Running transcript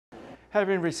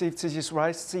Having received Tzu Chi's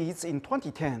rice seeds in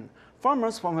 2010,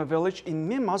 farmers from a village in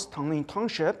Myanmar's Tongling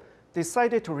Township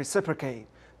decided to reciprocate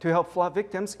to help flood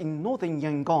victims in northern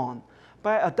Yangon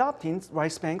by adopting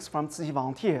rice banks from Tzu Chi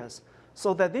volunteers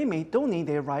so that they may donate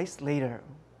their rice later.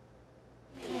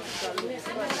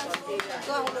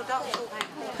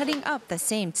 Putting up the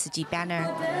same Tzu Chi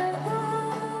banner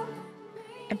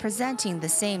and presenting the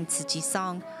same Tzu Chi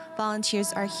song,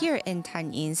 volunteers are here in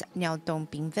Tanyin's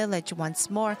Niaodongbing village once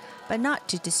more, but not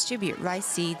to distribute rice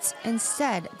seeds.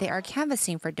 Instead, they are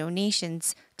canvassing for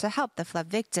donations to help the flood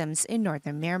victims in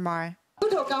northern Myanmar.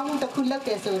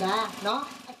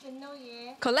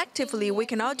 Collectively, we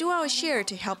can all do our share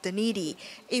to help the needy.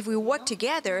 If we work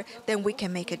together, then we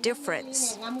can make a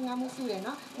difference.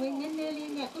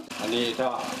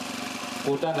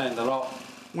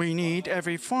 We need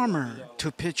every farmer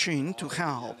to pitch in to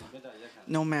help,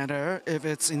 no matter if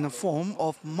it's in the form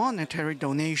of monetary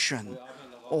donation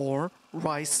or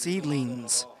rice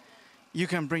seedlings. You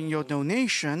can bring your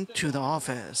donation to the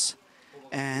office,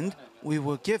 and we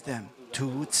will give them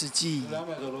to Tzu Chi.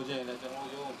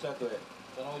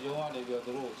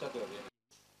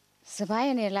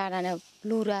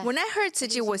 When I heard Tzu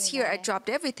Chi was here, I dropped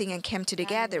everything and came to the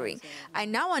gathering. I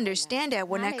now understand that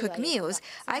when I cook meals,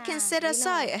 I can set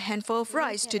aside a handful of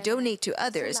rice to donate to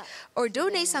others, or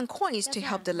donate some coins to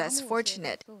help the less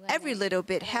fortunate. Every little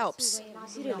bit helps.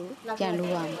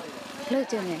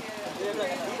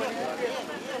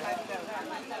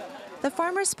 The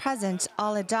farmers present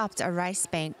all adopt a rice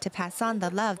bank to pass on the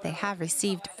love they have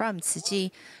received from Tzu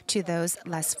Chi to those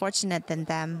less fortunate than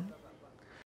them.